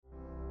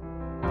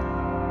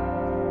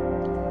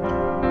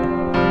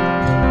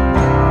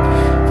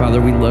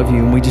Father, we love you,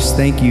 and we just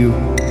thank you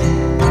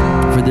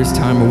for this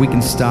time where we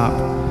can stop.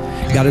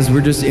 God, as we're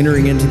just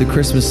entering into the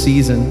Christmas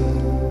season,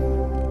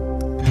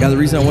 God, the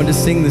reason I wanted to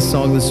sing this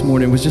song this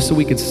morning was just so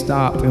we could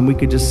stop and we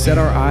could just set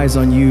our eyes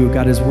on you,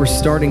 God, as we're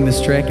starting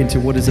this trek into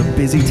what is a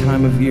busy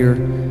time of year.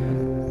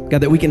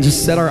 God, that we can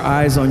just set our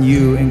eyes on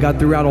you, and God,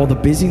 throughout all the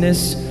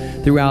busyness,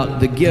 throughout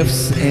the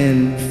gifts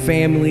and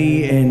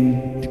family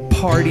and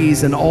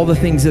parties and all the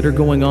things that are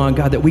going on,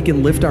 God, that we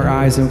can lift our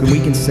eyes and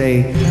we can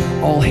say,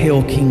 all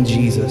hail King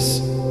Jesus,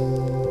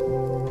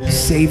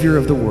 Savior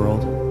of the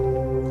world.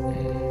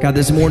 God,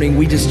 this morning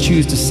we just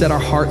choose to set our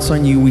hearts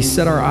on you. We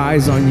set our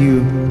eyes on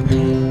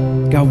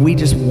you. God, we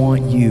just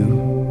want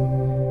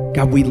you.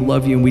 God, we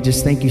love you, and we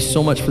just thank you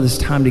so much for this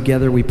time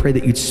together. We pray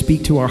that you'd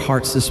speak to our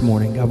hearts this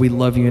morning. God, we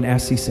love you and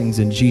ask these things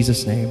in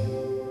Jesus' name.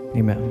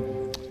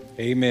 Amen.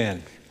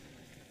 Amen.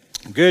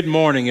 Good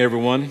morning,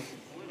 everyone.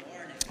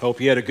 Hope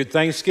you had a good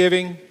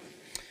Thanksgiving,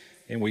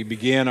 and we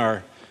begin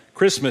our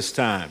Christmas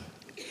time.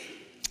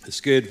 It's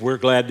good. We're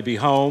glad to be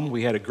home.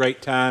 We had a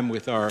great time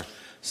with our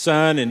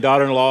son and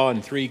daughter-in-law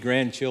and 3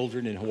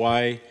 grandchildren in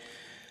Hawaii.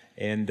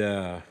 And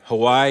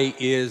Hawaii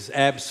is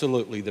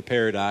absolutely the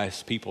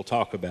paradise people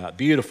talk about.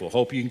 Beautiful.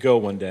 Hope you can go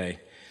one day.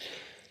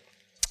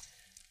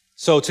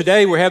 So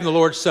today we're having the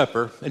Lord's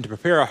Supper, and to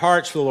prepare our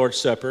hearts for the Lord's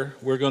Supper,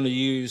 we're going to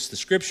use the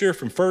scripture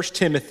from 1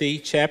 Timothy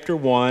chapter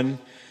 1,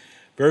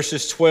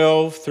 verses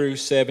 12 through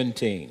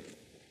 17.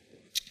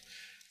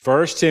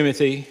 1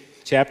 Timothy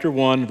chapter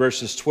 1,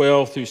 verses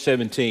 12 through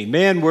 17.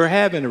 Man, we're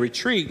having a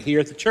retreat here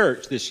at the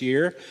church this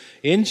year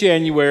in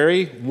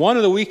January. One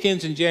of the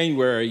weekends in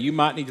January, you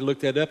might need to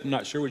look that up. I'm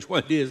not sure which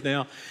one it is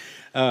now.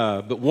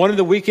 But one of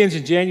the weekends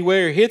in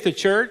January, hit the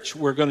church.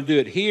 We're going to do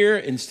it here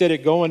instead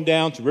of going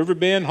down to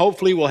Riverbend.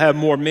 Hopefully we'll have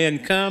more men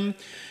come.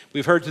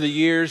 We've heard through the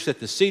years that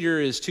the cedar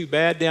is too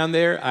bad down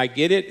there. I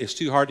get it. It's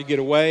too hard to get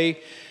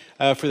away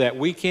for that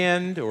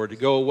weekend or to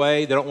go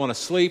away. They don't want to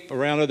sleep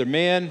around other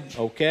men.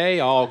 Okay,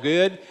 all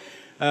good.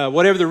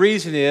 Whatever the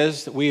reason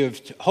is, we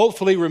have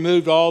hopefully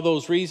removed all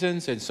those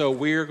reasons, and so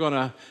we're going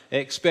to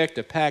expect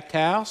a packed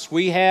house.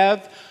 We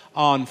have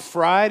on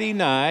Friday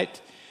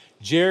night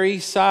Jerry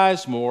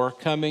Sizemore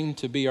coming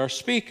to be our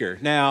speaker.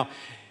 Now,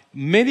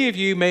 many of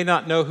you may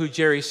not know who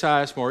Jerry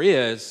Sizemore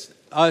is.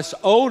 Us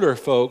older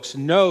folks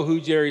know who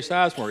Jerry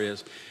Sizemore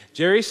is.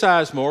 Jerry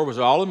Sizemore was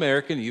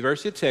All-American at the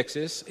University of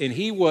Texas, and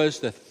he was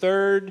the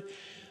 3rd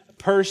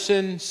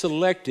person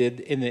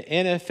selected in the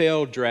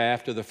NFL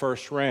draft of the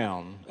first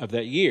round of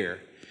that year.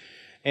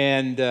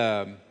 And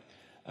the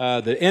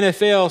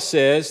NFL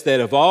says that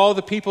of all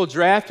the people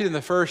drafted in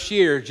the first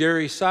year,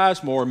 Jerry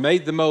Sizemore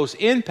made the most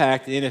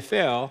impact in the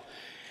NFL,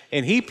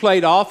 and he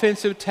played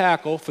offensive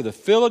tackle for the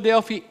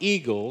Philadelphia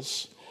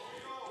Eagles.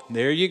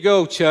 There you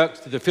go,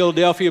 Chuck. The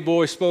Philadelphia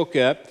boy spoke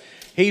up.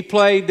 He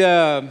played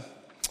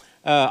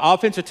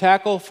offensive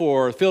tackle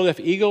for the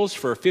Philadelphia Eagles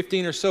for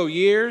 15 or so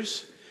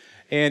years.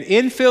 And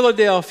in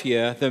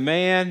Philadelphia, the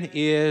man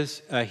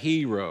is a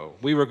hero.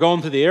 We were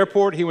going to the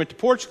airport. He went to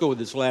Portugal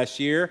with us last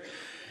year.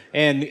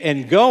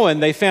 And going,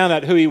 they found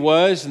out who he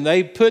was, and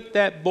they put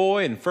that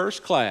boy in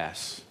first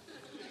class.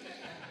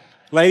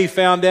 Lady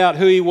found out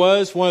who he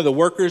was. One of the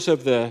workers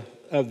of the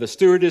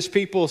stewardess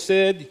people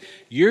said,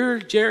 "You're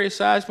Jerry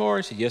Sizemore?"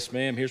 I said, "Yes,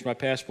 ma'am. Here's my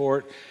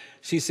passport."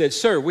 She said,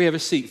 "Sir, we have a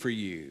seat for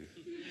you."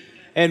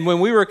 And when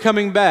we were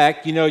coming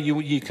back, you know,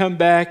 you come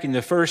back in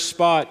the first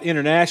spot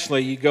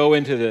internationally, you go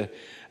into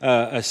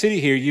a city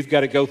here, you've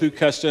got to go through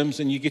customs,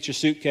 and you get your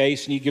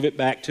suitcase and you give it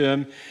back to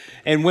them.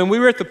 And when we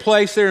were at the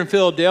place there in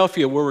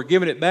Philadelphia where we're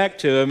giving it back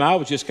to him, I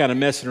was just kind of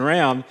messing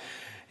around,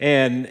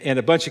 and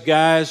a bunch of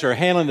guys are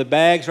handling the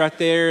bags right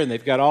there, and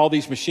they've got all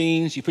these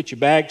machines. You put your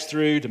bags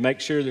through to make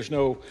sure there's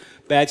no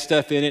bad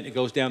stuff in it. It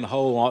goes down the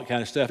hole and all that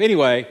kind of stuff.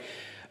 Anyway,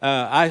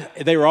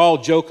 they were all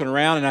joking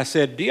around, and I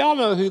said, "Do y'all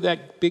know who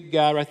that big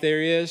guy right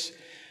there is?"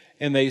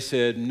 And they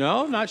said,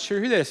 "No, not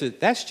sure who that is." I said,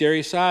 "That's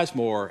Jerry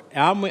Sizemore.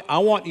 I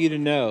want you to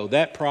know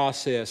that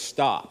process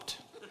stopped."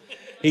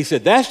 He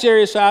said, "That's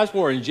Jerry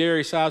Sizemore." And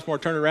Jerry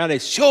Sizemore turned around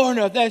and said, "Sure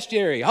enough, that's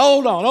Jerry.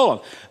 Hold on.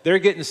 They're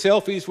getting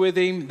selfies with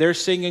him. They're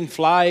singing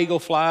Fly, Eagle,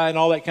 Fly and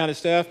all that kind of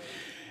stuff.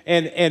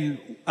 And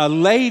a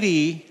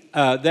lady,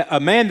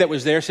 a man that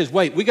was there says,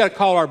 "Wait, we got to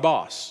call our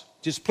boss.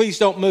 Just please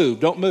don't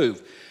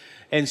move.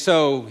 And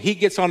so he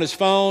gets on his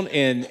phone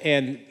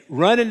and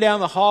running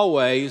down the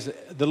hallways,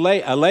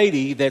 a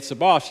lady that's the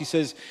boss, she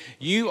says,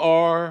 "You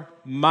are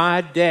my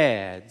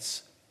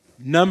dad's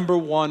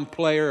 #1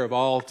 player of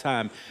all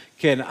time.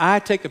 Can I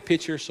take a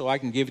picture so I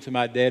can give it to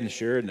my dad?" And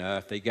sure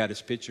enough, they got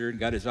his picture and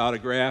got his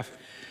autograph.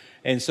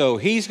 And so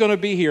he's going to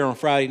be here on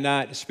Friday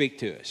night to speak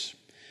to us.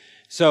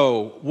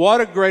 So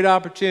what a great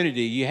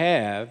opportunity you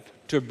have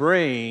to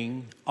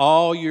bring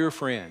all your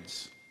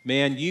friends.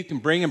 Man, you can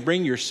bring them,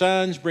 bring your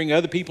sons, bring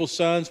other people's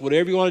sons,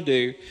 whatever you want to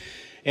do.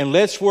 And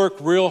let's work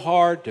real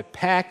hard to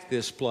pack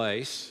this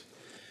place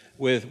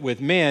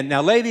with men.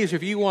 Now, ladies,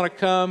 if you want to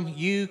come,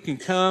 you can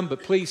come,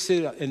 but please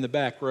sit in the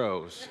back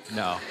rows.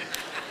 No.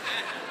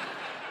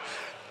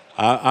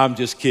 I'm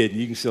just kidding.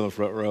 You can sit in the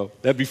front row.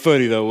 That'd be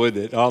funny, though,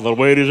 wouldn't it? All the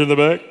ladies in the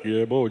back?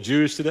 Yeah, boy,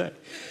 Jewish today.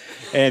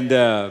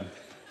 And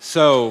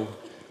so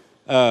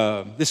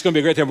this is going to be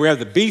a great time. We have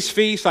the Beast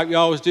Feast like we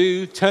always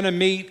do. Ton of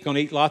meat. Going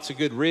to eat lots of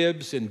good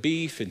ribs and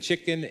beef and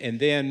chicken. And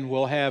then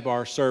we'll have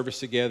our service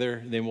together.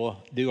 And then we'll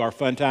do our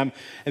fun time.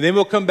 And then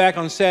we'll come back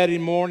on Saturday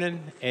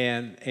morning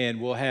and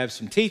we'll have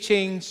some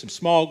teaching, some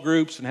small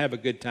groups, and have a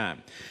good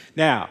time.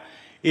 Now,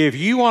 if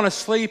you want to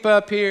sleep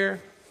up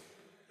here,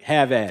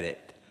 have at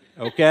it.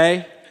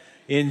 Okay?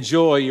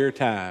 Enjoy your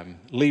time.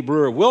 Lee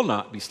Brewer will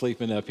not be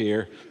sleeping up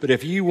here, but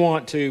if you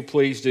want to,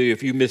 please do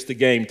if you missed the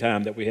game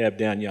time that we have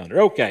down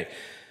yonder. Okay,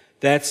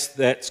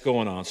 that's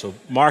going on. So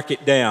mark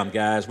it down,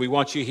 guys. We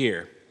want you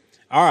here.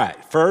 All right,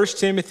 1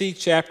 Timothy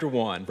chapter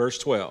 1, verse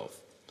 12.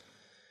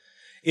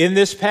 In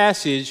this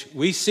passage,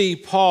 we see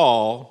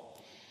Paul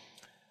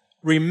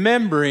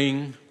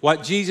remembering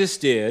what Jesus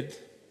did,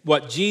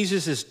 what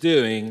Jesus is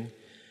doing,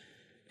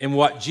 and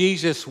what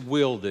Jesus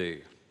will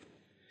do.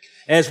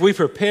 As we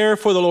prepare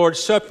for the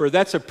Lord's Supper,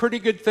 that's a pretty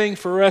good thing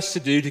for us to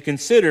do, to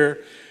consider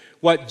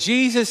what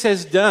Jesus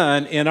has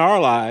done in our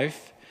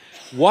life,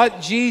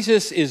 what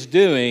Jesus is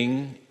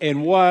doing,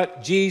 and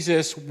what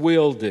Jesus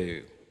will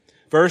do.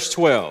 Verse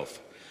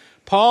 12,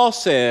 Paul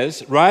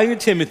says, writing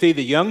to Timothy,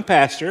 the young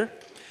pastor,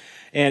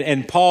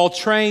 and Paul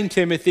trained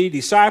Timothy,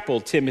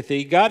 discipled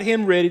Timothy, got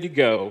him ready to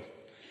go.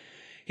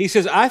 He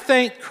says, I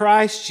thank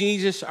Christ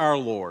Jesus our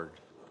Lord.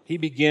 He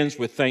begins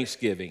with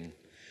thanksgiving.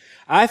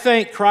 I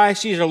thank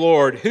Christ Jesus our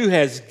Lord, who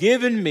has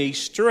given me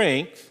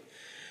strength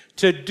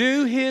to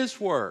do his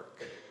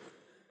work.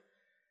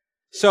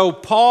 So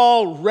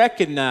Paul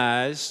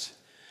recognized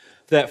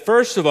that,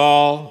 first of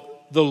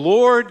all, the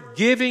Lord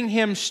giving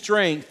him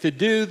strength to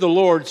do the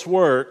Lord's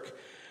work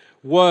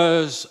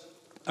was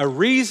a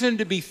reason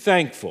to be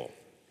thankful.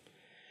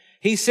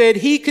 He said,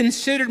 he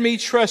considered me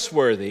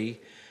trustworthy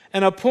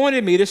and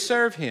appointed me to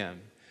serve him.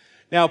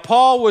 Now,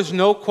 Paul was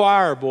no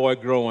choir boy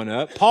growing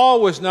up.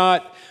 Paul was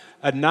not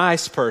a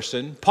nice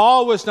person.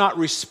 Paul was not a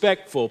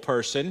respectful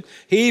person.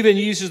 He even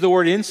uses the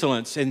word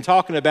insolence in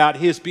talking about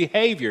his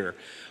behavior.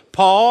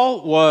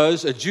 Paul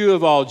was a Jew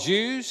of all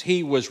Jews.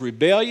 He was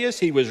rebellious.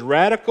 He was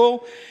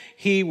radical.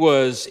 He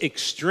was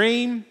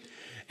extreme.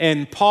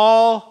 And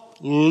Paul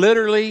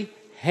literally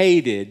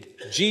hated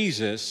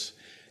Jesus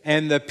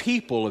and the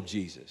people of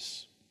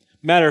Jesus.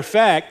 Matter of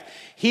fact,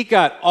 he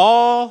got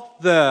all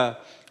the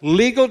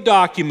legal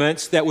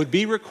documents that would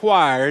be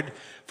required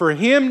for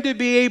him to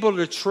be able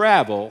to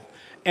travel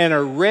and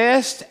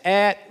arrest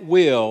at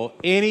will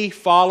any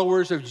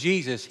followers of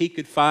Jesus he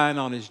could find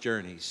on his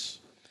journeys.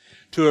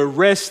 To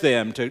arrest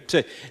them.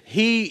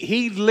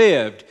 He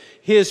lived,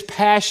 his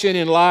passion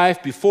in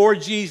life before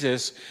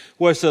Jesus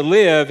was to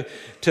live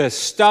to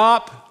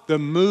stop the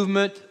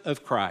movement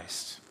of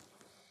Christ.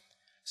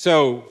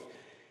 So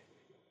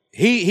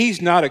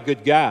he's not a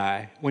good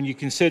guy when you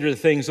consider the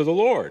things of the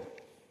Lord.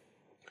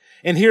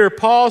 And here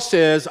Paul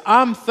says,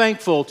 I'm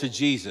thankful to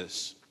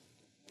Jesus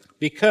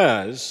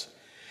because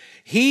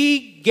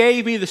he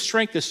gave me the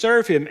strength to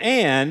serve him,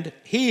 and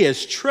he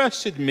has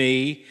trusted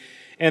me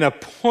and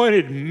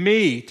appointed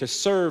me to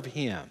serve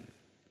him.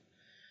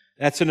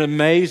 That's an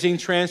amazing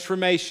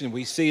transformation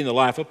we see in the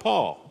life of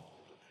Paul.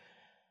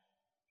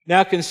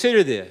 Now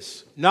consider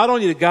this. Not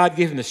only did God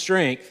give him the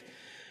strength,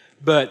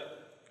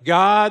 but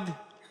God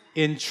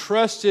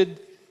entrusted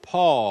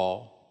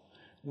Paul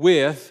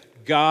with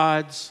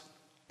God's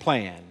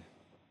plan,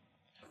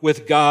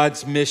 with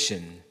God's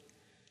mission.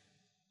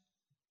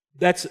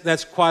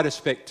 That's quite a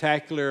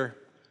spectacular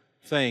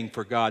thing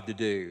for God to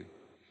do.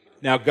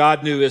 Now,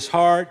 God knew his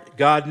heart.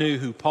 God knew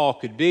who Paul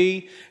could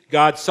be.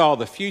 God saw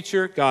the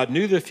future. God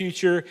knew the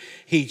future.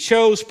 He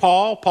chose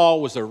Paul.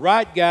 Paul was the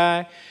right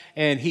guy,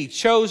 and he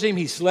chose him.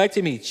 He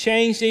selected him. He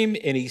changed him,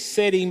 and he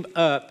set him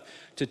up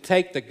to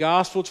take the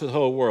gospel to the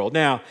whole world.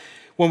 Now,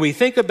 when we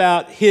think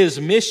about his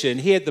mission,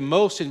 he had the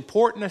most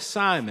important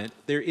assignment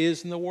there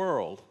is in the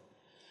world: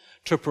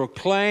 to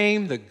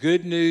proclaim the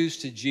good news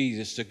to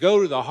Jesus, to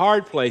go to the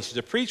hard places,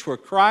 to preach where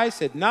Christ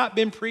had not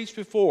been preached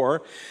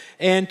before,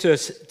 and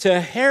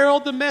to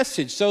herald the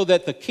message so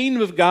that the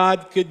kingdom of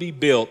God could be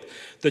built,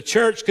 the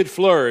church could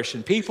flourish,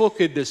 and people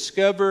could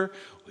discover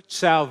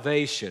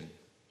salvation,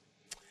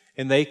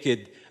 and they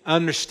could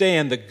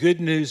understand the good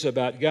news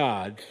about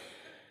God.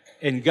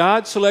 And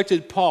God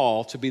selected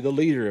Paul to be the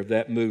leader of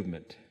that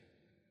movement.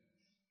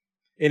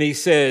 And he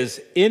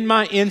says, in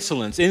my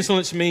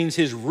insolence means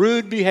his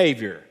rude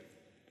behavior,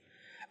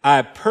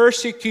 I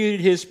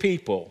persecuted his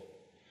people,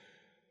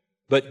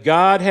 but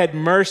God had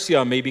mercy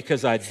on me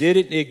because I did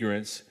it in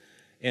ignorance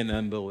and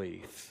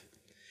unbelief.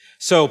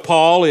 So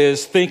Paul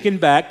is thinking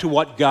back to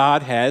what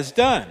God has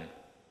done.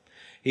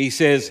 He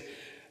says,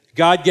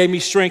 God gave me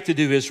strength to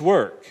do his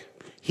work.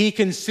 He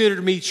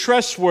considered me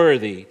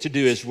trustworthy to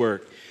do his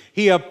work.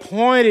 He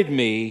appointed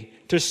me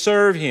to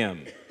serve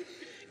him.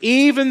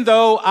 Even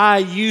though I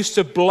used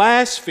to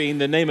blaspheme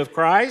the name of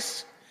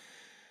Christ,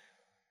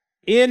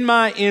 in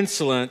my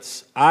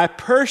insolence, I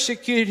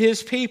persecuted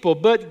his people,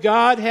 but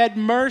God had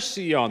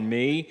mercy on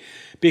me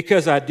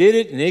because I did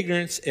it in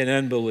ignorance and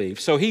unbelief.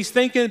 So he's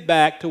thinking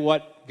back to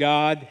what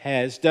God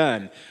has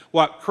done,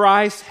 what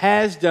Christ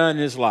has done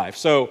in his life.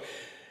 So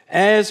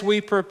as we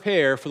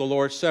prepare for the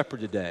Lord's Supper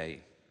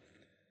today,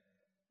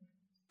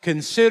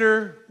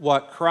 consider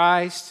what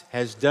Christ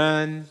has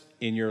done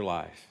in your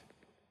life.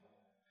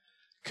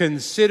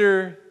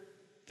 Consider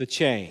the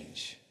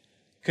change.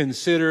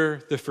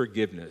 Consider the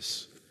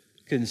forgiveness.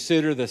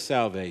 Consider the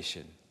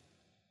salvation.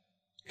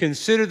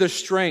 Consider the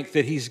strength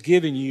that He's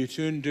given you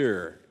to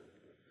endure.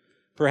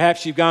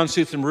 Perhaps you've gone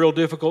through some real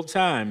difficult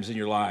times in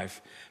your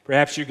life.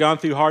 Perhaps you've gone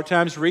through hard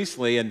times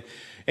recently,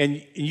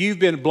 and you've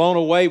been blown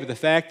away with the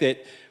fact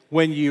that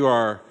when you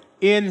are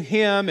in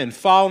Him and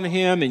following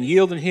Him and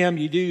yielding Him,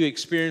 you do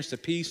experience the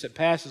peace that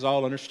passes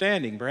all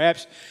understanding.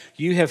 Perhaps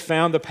you have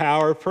found the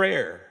power of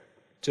prayer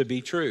to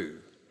be true.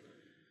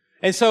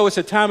 And so it's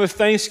a time of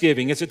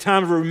thanksgiving. It's a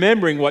time of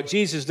remembering what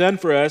Jesus has done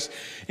for us.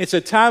 It's a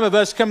time of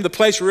us coming to the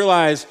place to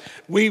realize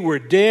we were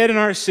dead in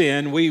our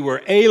sin. We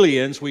were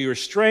aliens. We were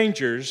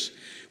strangers.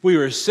 We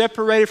were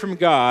separated from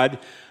God.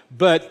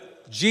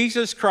 But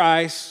Jesus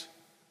Christ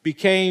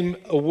became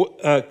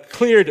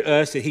clear to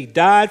us that He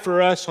died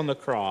for us on the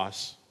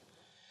cross.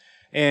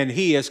 And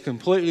He has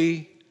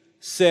completely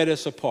set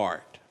us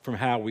apart from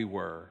how we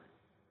were.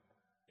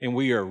 And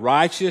we are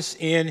righteous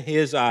in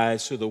His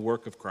eyes through the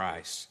work of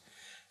Christ.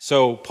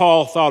 So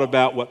Paul thought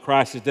about what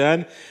Christ has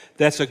done.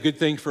 That's a good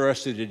thing for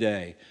us to do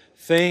today.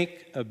 Think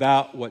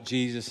about what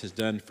Jesus has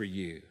done for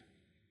you.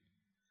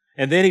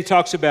 And then he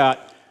talks about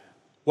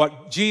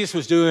what Jesus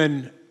was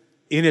doing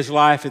in His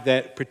life at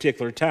that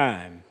particular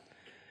time.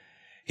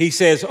 He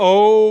says,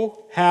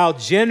 "Oh, how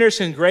generous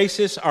and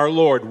gracious our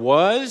Lord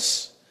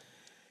was.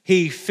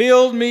 He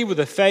filled me with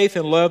the faith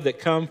and love that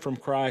come from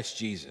Christ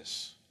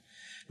Jesus."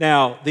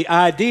 Now, the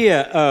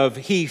idea of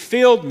He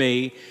filled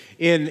me,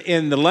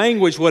 in the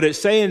language, what it's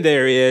saying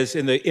there is,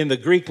 in the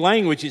Greek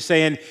language, it's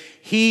saying,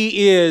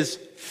 He is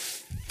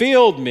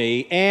filled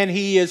me and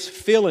He is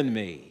filling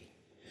me.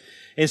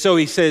 And so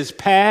he says,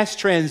 past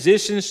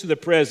transitions to the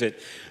present.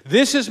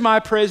 This is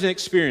my present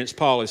experience,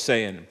 Paul is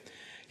saying.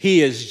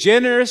 He is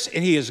generous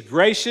and He is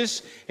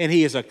gracious and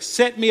He has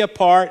set me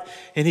apart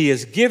and He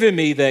has given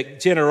me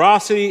that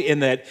generosity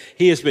and that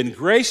He has been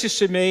gracious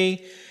to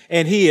me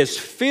and He is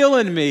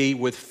filling me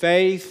with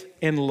faith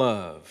and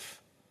love.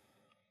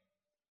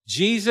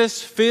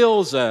 Jesus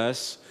fills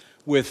us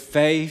with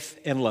faith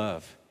and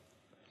love.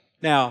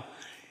 Now,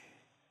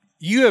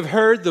 you have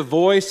heard the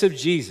voice of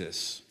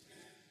Jesus.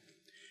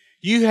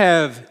 You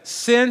have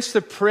sensed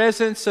the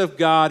presence of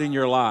God in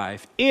your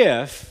life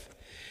if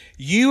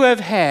you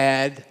have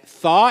had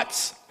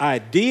thoughts,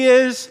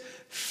 ideas,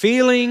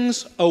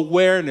 feelings,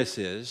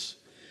 awarenesses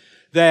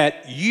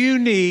that you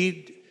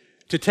need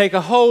to take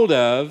a hold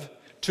of,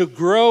 to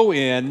grow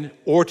in,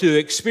 or to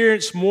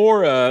experience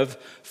more of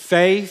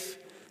faith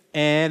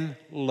and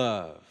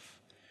love.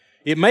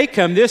 It may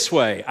come this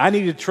way. I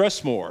need to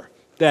trust more.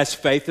 That's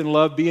faith and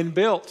love being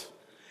built.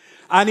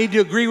 I need to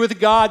agree with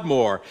God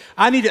more.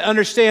 I need to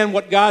understand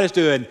what God is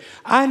doing.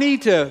 I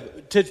need to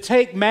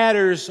take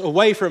matters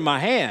away from my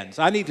hands.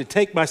 I need to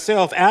take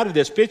myself out of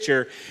this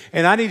picture,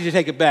 and I need to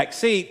take a back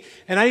seat,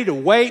 and I need to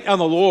wait on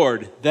the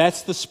Lord.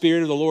 That's the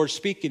Spirit of the Lord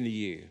speaking to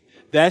you.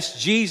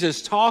 That's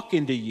Jesus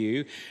talking to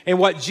you. And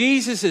what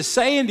Jesus is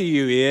saying to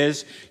you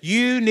is,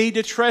 you need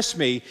to trust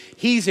me.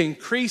 He's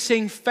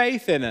increasing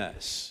faith in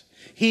us.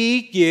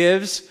 He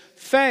gives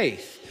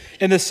faith.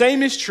 And the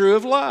same is true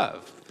of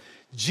love.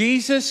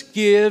 Jesus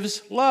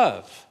gives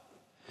love.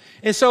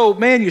 And so,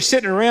 man, you're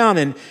sitting around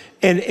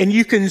and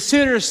you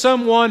consider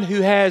someone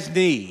who has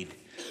need.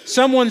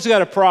 Someone's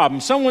got a problem.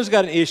 Someone's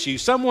got an issue.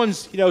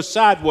 Someone's,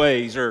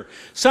 sideways, or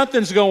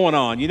something's going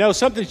on.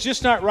 Something's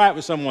just not right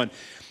with someone.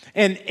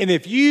 And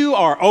if you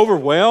are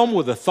overwhelmed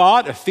with a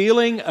thought, a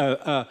feeling,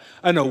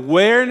 an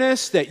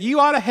awareness that you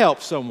ought to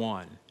help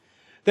someone,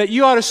 that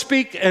you ought to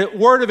speak a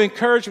word of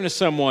encouragement to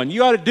someone,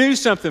 you ought to do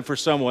something for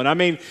someone. I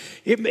mean,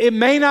 it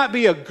may not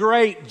be a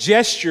great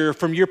gesture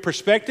from your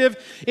perspective.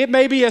 It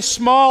may be a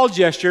small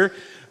gesture,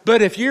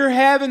 but if you're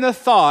having the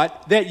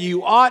thought that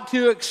you ought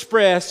to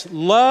express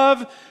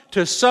love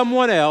to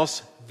someone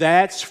else,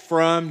 that's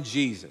from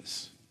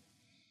Jesus.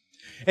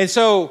 And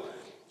so,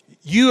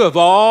 you of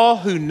all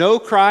who know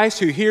Christ,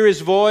 who hear His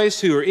voice,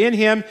 who are in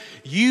Him,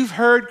 you've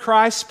heard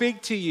Christ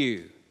speak to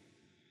you.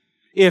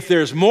 If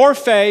there's more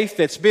faith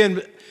that's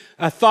been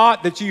a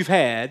thought that you've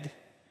had,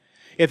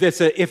 if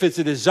it's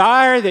a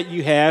desire that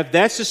you have,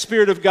 that's the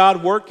Spirit of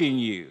God working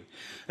you.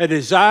 A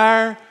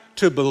desire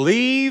to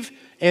believe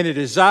and a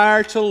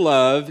desire to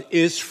love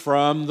is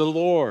from the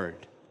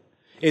Lord.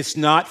 It's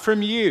not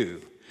from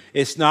you.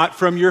 It's not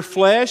from your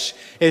flesh.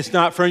 It's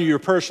not from your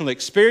personal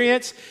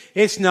experience.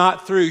 It's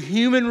not through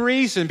human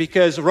reason,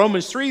 because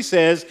Romans 3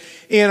 says,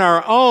 in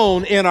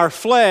our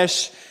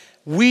flesh,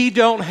 we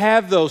don't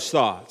have those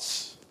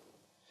thoughts.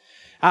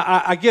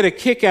 I get a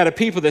kick out of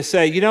people that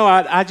say,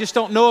 I just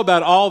don't know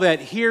about all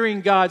that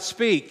hearing God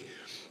speak.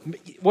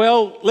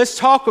 Well, let's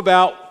talk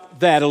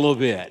about that a little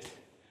bit.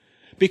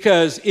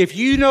 Because if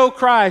you know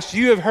Christ,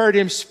 you have heard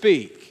Him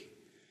speak.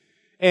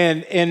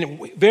 And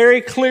very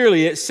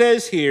clearly it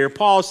says here,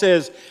 Paul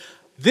says,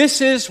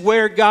 this is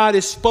where God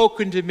has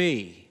spoken to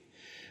me.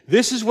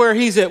 This is where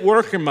He's at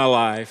work in my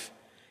life.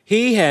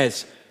 He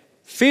has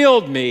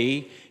filled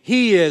me.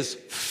 He is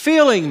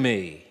filling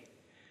me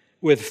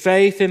with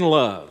faith and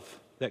love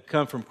that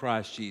come from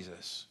Christ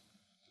Jesus.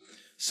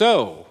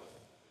 So,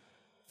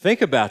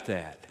 think about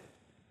that.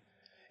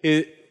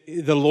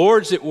 The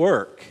Lord's at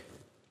work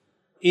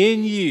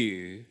in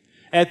you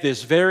at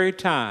this very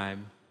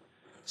time,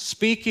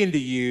 speaking to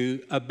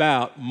you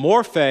about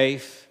more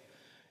faith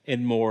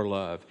and more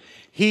love.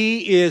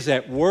 He is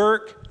at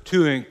work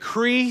to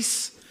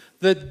increase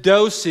the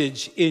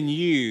dosage in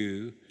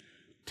you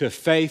to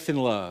faith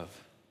and love.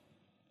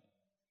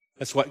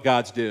 That's what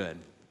God's doing.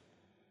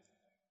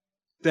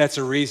 That's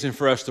a reason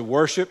for us to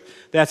worship.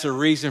 That's a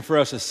reason for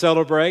us to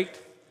celebrate.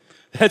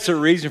 That's a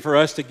reason for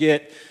us to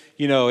get,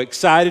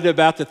 excited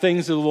about the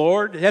things of the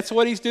Lord. That's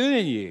what He's doing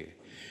in you.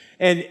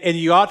 And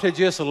you ought to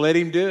just let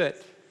Him do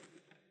it.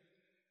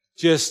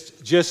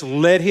 Just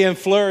let Him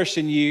flourish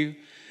in you.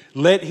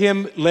 Let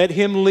Him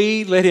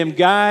lead, let Him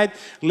guide,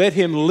 let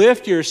Him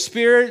lift your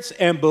spirits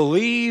and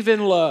believe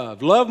in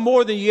love. Love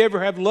more than you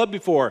ever have loved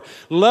before.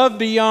 Love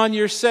beyond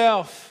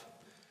yourself.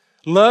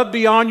 Love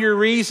beyond your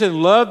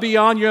reason. Love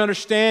beyond your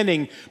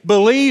understanding.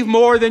 Believe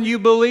more than you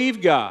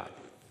believe God.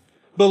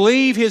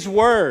 Believe His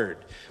Word.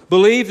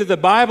 Believe that the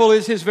Bible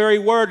is His very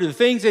Word. And the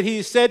things that He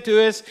has said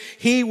to us,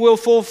 He will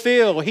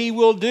fulfill. He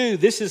will do.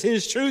 This is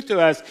His truth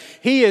to us.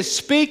 He is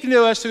speaking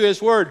to us through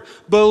His Word.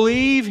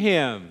 Believe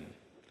Him.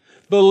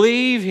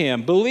 Believe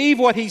Him. Believe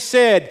what He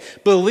said.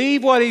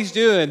 Believe what He's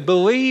doing.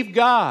 Believe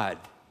God.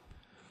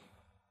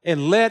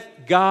 And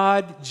let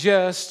God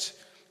just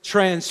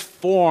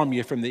transform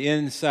you from the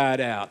inside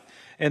out.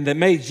 And that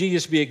may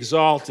Jesus be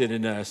exalted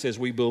in us as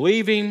we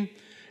believe Him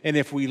and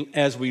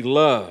as we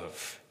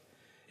love.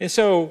 And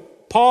so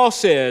Paul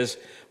says,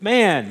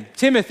 man,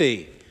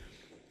 Timothy,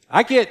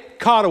 I get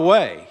caught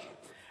away.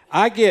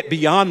 I get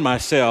beyond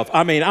myself.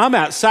 I'm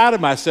outside of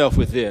myself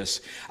with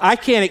this. I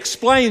can't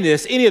explain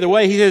this any other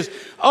way. He says,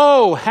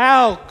 oh,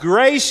 how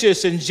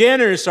gracious and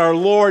generous our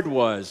Lord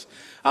was.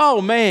 Oh,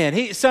 man.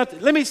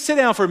 Let me sit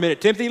down for a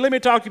minute, Timothy. Let me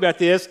talk to you about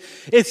this.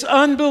 It's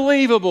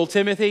unbelievable,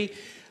 Timothy.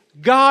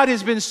 God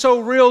has been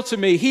so real to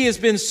me. He has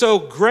been so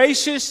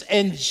gracious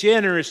and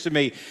generous to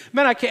me.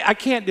 Man, I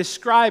can't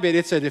describe it.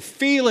 It's a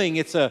feeling.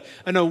 It's an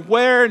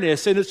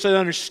awareness, and it's an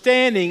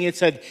understanding.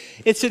 It's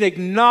an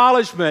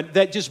acknowledgement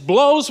that just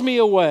blows me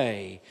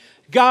away.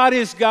 God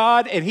is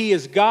God, and He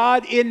is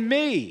God in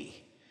me.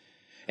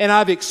 And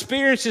I've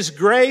experienced His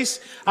grace.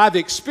 I've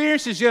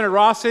experienced His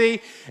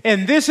generosity.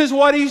 And this is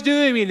what He's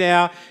doing me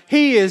now.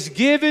 He has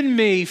given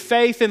me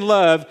faith and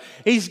love.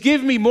 He's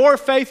given me more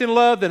faith and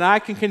love than I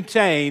can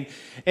contain.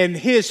 And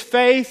His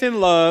faith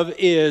and love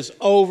is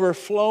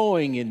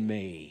overflowing in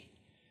me.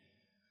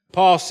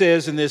 Paul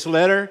says in this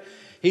letter,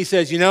 he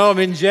says, I'm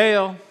in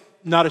jail.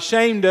 Not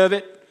ashamed of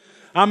it.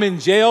 I'm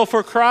in jail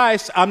for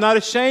Christ. I'm not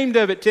ashamed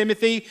of it,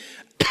 Timothy.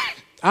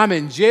 I'm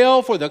in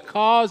jail for the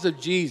cause of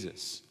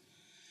Jesus.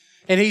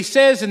 And he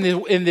says in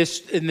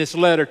this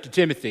letter to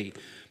Timothy,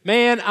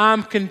 man,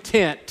 I'm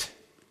content.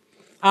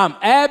 I'm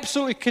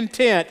absolutely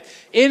content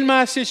in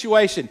my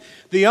situation.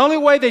 The only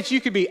way that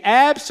you could be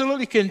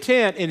absolutely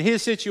content in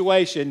his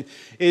situation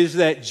is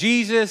that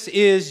Jesus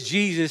is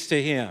Jesus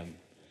to him.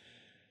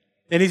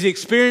 And he's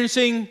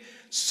experiencing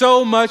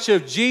so much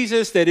of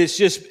Jesus that it's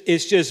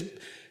just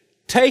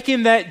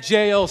taking that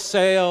jail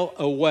cell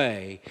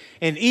away.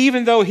 And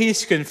even though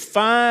he's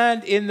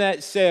confined in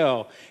that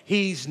cell,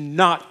 he's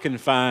not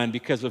confined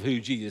because of who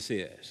Jesus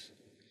is.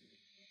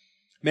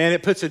 Man,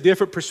 it puts a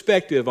different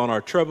perspective on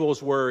our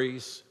troubles,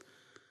 worries,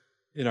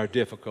 and our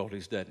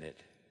difficulties, doesn't it?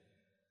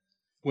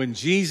 When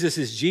Jesus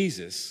is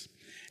Jesus,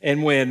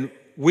 and when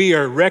we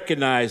are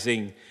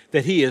recognizing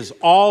that He is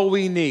all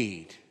we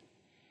need.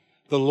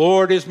 The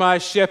Lord is my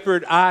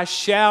shepherd, I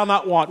shall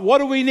not want. What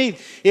do we need?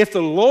 If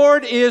the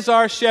Lord is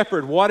our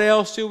shepherd, what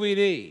else do we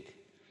need?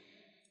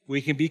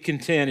 We can be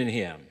content in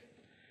Him.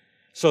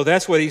 So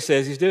that's what he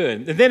says he's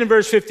doing. And then in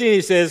verse 15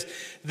 he says,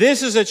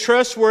 this is a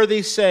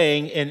trustworthy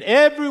saying, and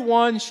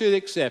everyone should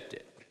accept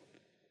it.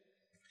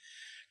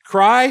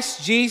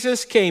 Christ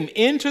Jesus came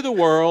into the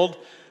world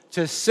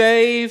to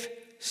save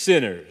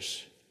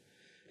sinners.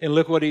 And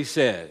look what he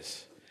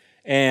says.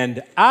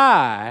 And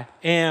I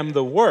am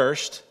the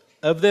worst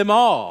of them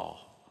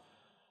all.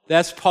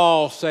 That's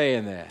Paul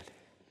saying that.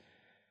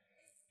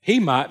 He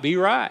might be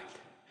right.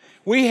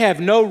 We have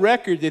no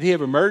record that he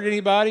ever murdered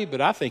anybody,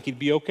 but I think he'd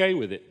be okay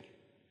with it.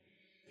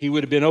 He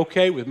would have been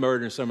okay with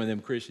murdering some of them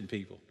Christian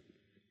people.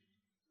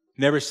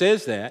 Never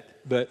says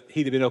that, but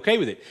he'd have been okay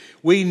with it.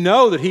 We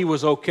know that he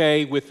was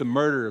okay with the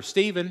murder of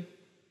Stephen.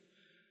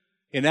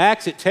 In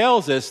Acts, it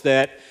tells us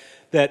that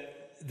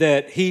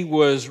he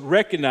was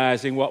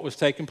recognizing what was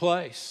taking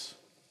place.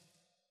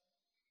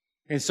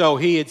 And so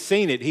he had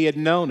seen it, he had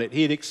known it,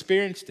 he had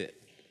experienced it.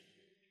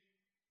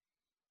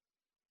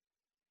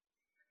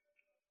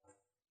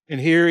 And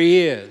here he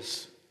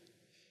is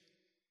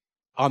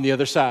on the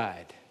other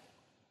side.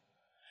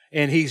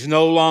 And he's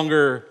no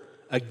longer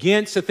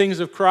against the things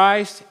of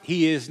Christ.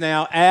 He is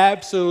now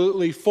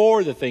absolutely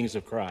for the things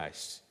of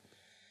Christ.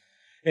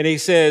 And he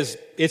says,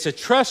 it's a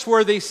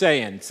trustworthy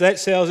saying. So that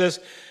tells us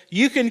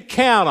You can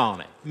count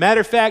on it.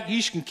 Matter of fact,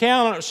 you can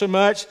count on it so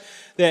much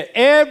that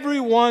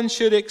everyone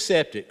should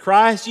accept it.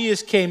 Christ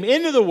Jesus came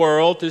into the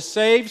world to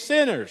save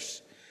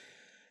sinners,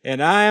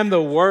 and I am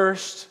the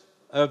worst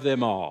of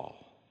them all.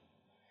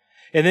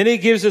 And then he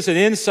gives us an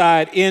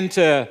insight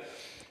into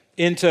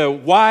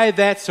why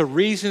that's a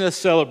reason to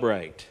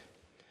celebrate.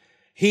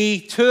 He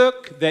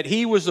took that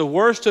he was the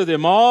worst of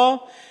them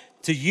all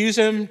to use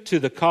him to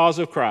the cause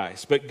of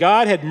Christ. But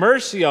God had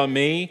mercy on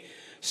me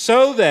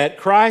so that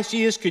Christ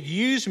Jesus could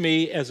use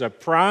me as a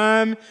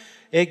prime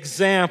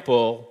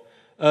example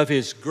of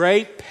his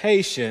great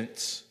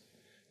patience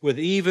with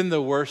even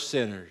the worst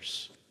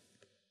sinners.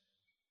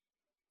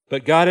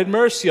 But God had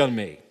mercy on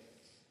me,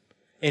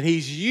 and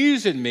he's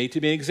using me to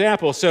be an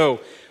example.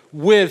 So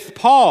with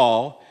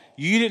Paul,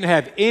 you didn't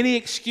have any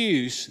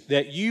excuse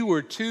that you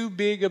were too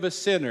big of a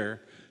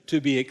sinner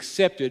to be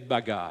accepted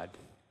by God.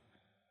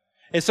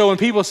 And so when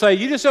people say,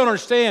 you just don't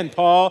understand,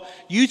 Paul,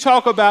 you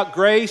talk about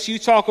grace, you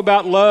talk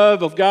about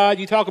love of God,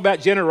 you talk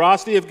about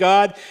generosity of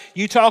God,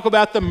 you talk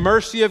about the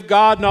mercy of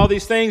God and all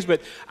these things,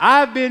 but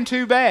I've been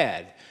too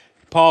bad.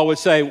 Paul would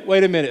say,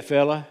 wait a minute,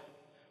 fella.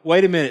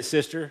 Wait a minute,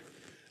 sister.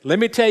 Let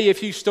me tell you a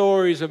few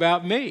stories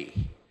about me.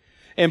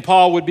 And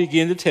Paul would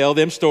begin to tell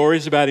them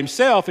stories about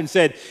himself and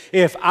said,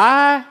 if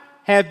I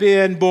have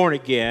been born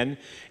again,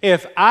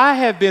 if I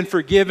have been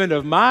forgiven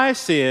of my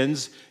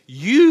sins,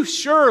 you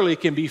surely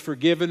can be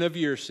forgiven of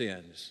your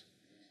sins.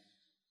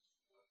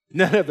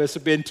 None of us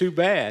have been too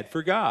bad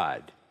for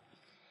God.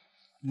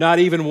 Not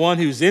even one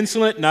who's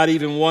insolent, not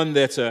even one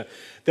that's a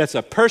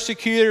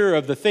persecutor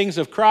of the things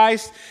of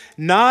Christ,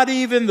 not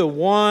even the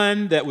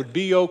one that would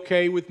be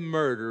okay with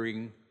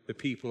murdering the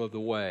people of the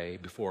way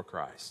before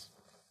Christ.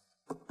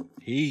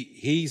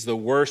 He's the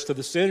worst of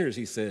the sinners,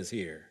 he says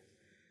here.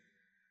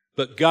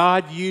 But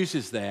God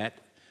uses that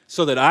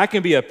so that I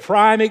can be a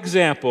prime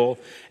example,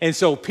 and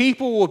so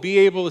people will be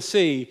able to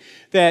see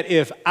that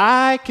if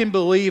I can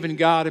believe in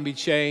God and be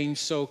changed,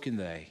 so can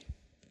they.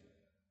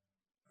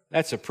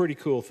 That's a pretty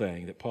cool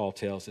thing that Paul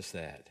tells us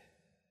that.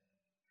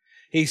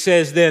 He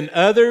says, then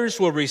others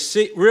will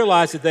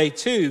realize that they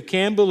too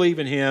can believe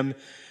in him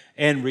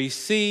and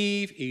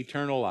receive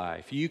eternal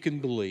life. You can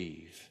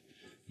believe.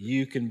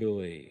 You can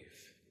believe.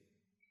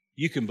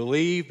 You can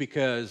believe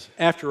because,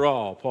 after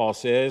all, Paul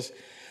says,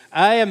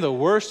 I am the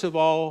worst of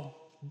all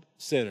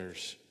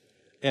sinners,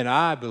 and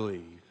I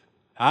believe.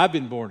 I've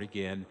been born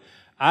again.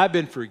 I've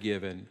been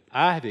forgiven.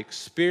 I have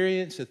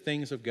experienced the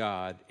things of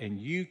God, and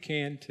you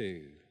can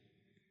too.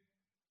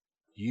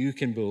 You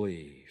can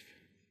believe.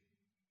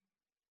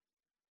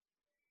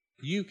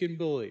 You can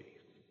believe.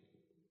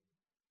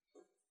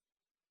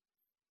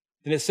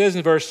 And it says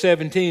in verse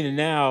 17, and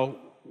now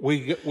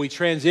we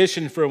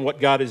transition from what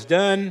God has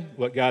done,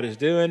 what God is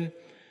doing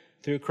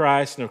through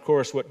Christ, and of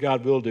course what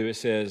God will do. It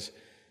says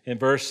in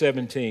verse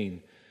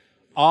 17,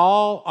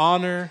 all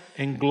honor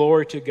and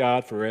glory to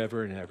God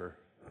forever and ever.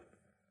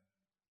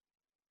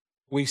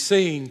 We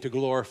sing to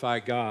glorify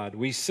God.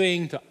 We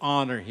sing to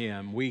honor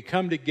him. We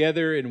come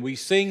together and we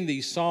sing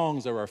these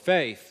songs of our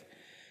faith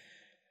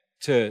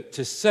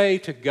to say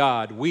to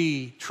God,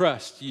 we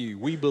trust you,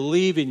 we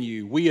believe in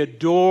you, we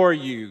adore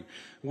you,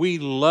 we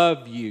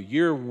love you.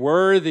 You're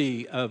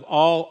worthy of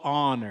all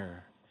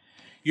honor.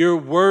 You're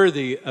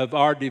worthy of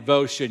our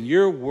devotion.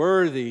 You're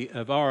worthy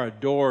of our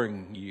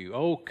adoring you.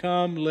 Oh,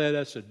 come, let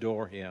us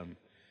adore him.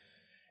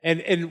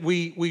 And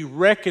we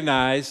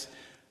recognize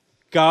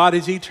God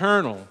is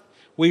eternal.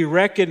 We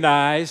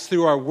recognize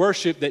through our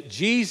worship that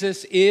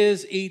Jesus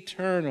is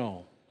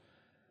eternal.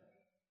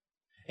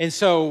 And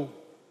so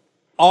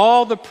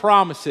all the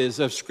promises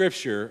of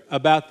Scripture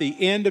about the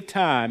end of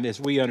time, as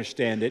we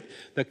understand it,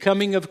 the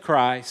coming of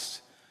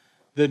Christ,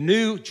 the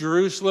new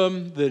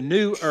Jerusalem, the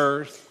new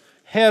earth,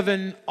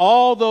 heaven,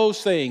 all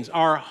those things,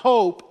 our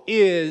hope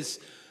is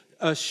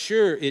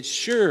assured, it's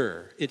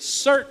sure, it's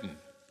certain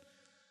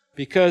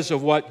because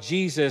of what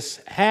Jesus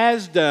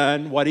has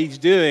done, what he's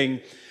doing,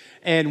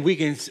 and we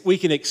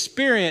can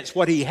experience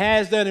what he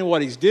has done and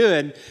what he's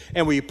doing,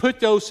 and we put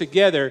those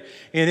together,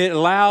 and it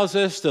allows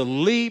us to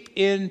leap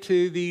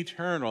into the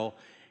eternal.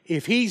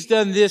 If he's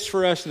done this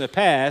for us in the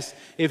past,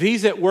 if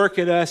he's at work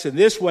in us in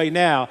this way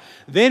now,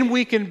 then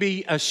we can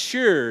be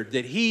assured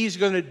that he's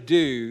going to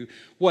do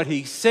what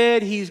he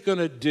said he's going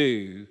to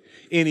do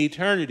in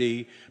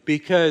eternity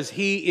because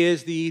he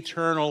is the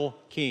eternal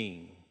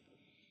King.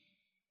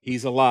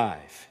 He's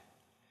alive.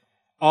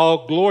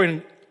 All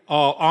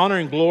honor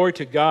and glory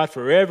to God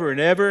forever and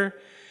ever.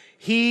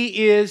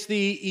 He is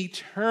the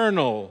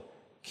eternal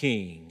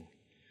King,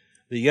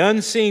 the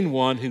unseen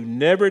one who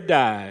never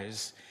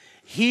dies.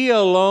 He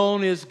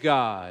alone is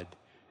God.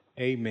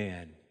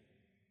 Amen.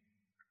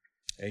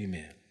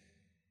 Amen.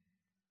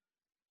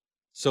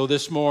 So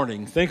this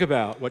morning, think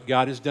about what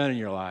God has done in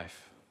your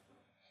life.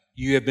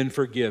 You have been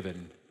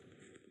forgiven.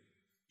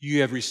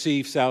 You have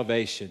received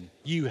salvation.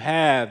 You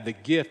have the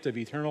gift of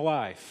eternal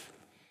life.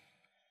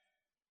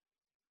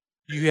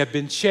 You have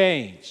been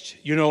changed.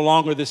 You're no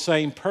longer the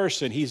same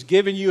person. He's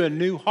given you a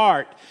new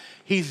heart.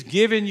 He's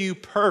given you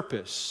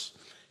purpose.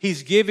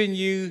 He's given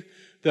you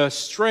the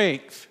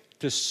strength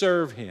to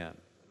serve Him.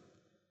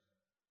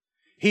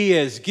 He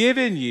is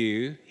giving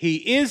you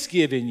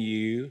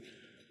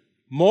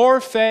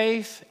more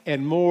faith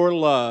and more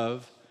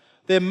love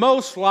than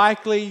most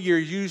likely you're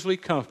usually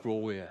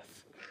comfortable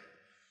with.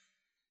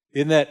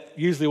 Isn't that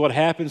usually what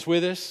happens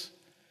with us?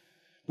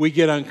 We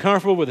get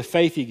uncomfortable with the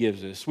faith He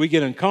gives us. We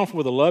get uncomfortable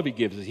with the love He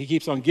gives us. He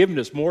keeps on giving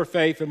us more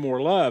faith and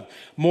more love,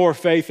 more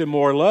faith and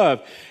more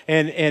love.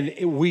 And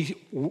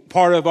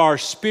part of our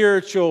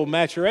spiritual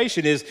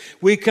maturation is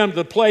we come to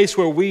the place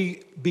where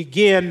we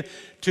begin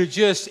to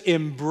just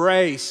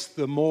embrace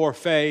the more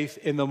faith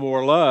and the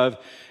more love,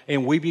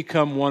 and we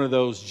become one of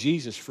those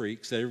Jesus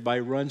freaks that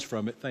everybody runs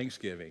from at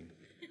Thanksgiving.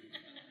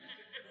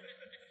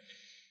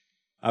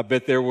 I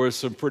bet there were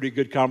some pretty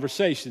good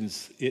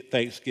conversations at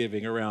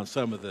Thanksgiving around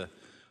some of the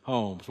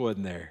homes,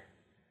 wasn't there?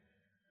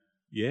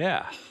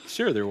 Yeah,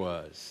 sure there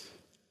was.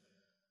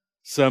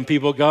 Some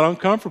people got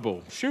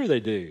uncomfortable. Sure they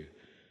do.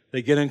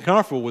 They get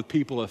uncomfortable with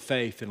people of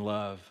faith and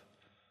love.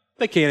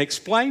 They can't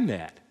explain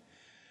that.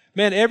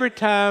 Man, every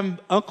time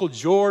Uncle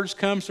George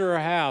comes to our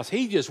house,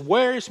 he just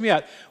wears me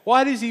out.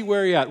 Why does he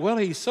wear you out? Well,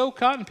 he's so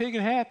cotton picking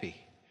happy.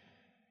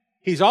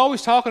 He's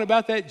always talking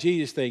about that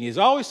Jesus thing. He's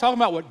always talking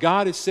about what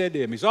God has said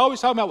to him. He's always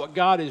talking about what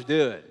God is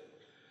doing.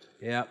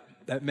 Yeah,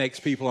 that makes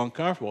people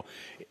uncomfortable.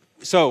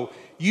 So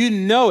you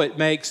know it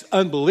makes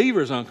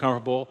unbelievers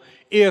uncomfortable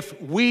if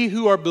we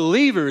who are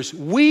believers,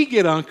 we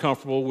get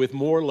uncomfortable with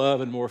more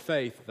love and more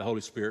faith that the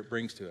Holy Spirit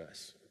brings to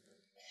us.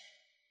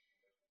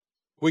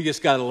 We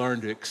just got to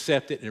learn to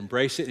accept it,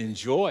 embrace it,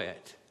 enjoy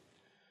it.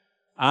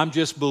 I'm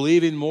just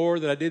believing more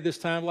than I did this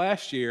time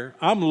last year.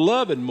 I'm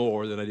loving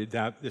more than I did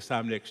this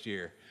time next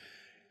year.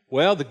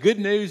 Well, the good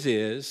news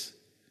is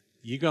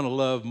you're going to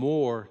love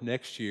more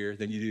next year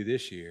than you do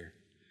this year.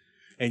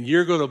 And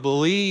you're going to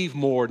believe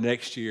more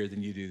next year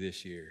than you do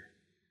this year.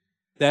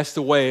 That's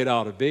the way it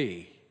ought to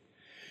be.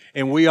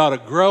 And we ought to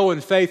grow in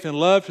faith and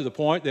love to the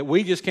point that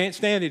we just can't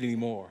stand it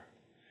anymore.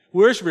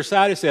 We're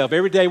beside ourselves.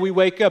 Every day we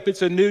wake up,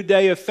 it's a new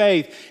day of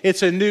faith.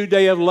 It's a new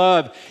day of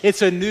love.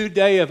 It's a new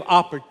day of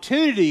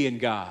opportunity in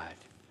God.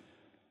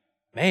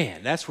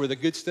 Man, that's where the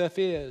good stuff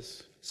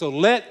is. So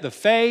let the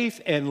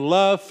faith and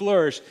love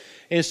flourish.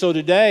 And so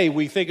today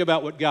we think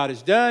about what God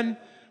has done,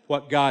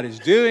 what God is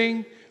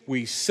doing.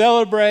 We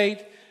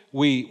celebrate.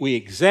 We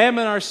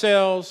examine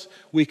ourselves.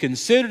 We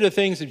consider the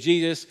things of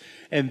Jesus.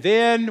 And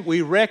then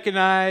we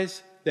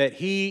recognize that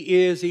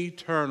He is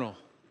eternal.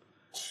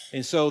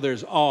 And so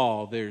there's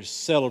awe, there's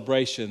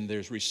celebration,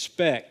 there's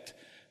respect,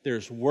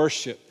 there's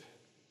worship,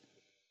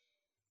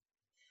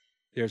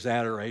 there's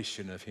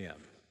adoration of Him.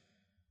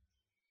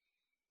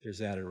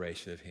 There's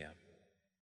adoration of Him.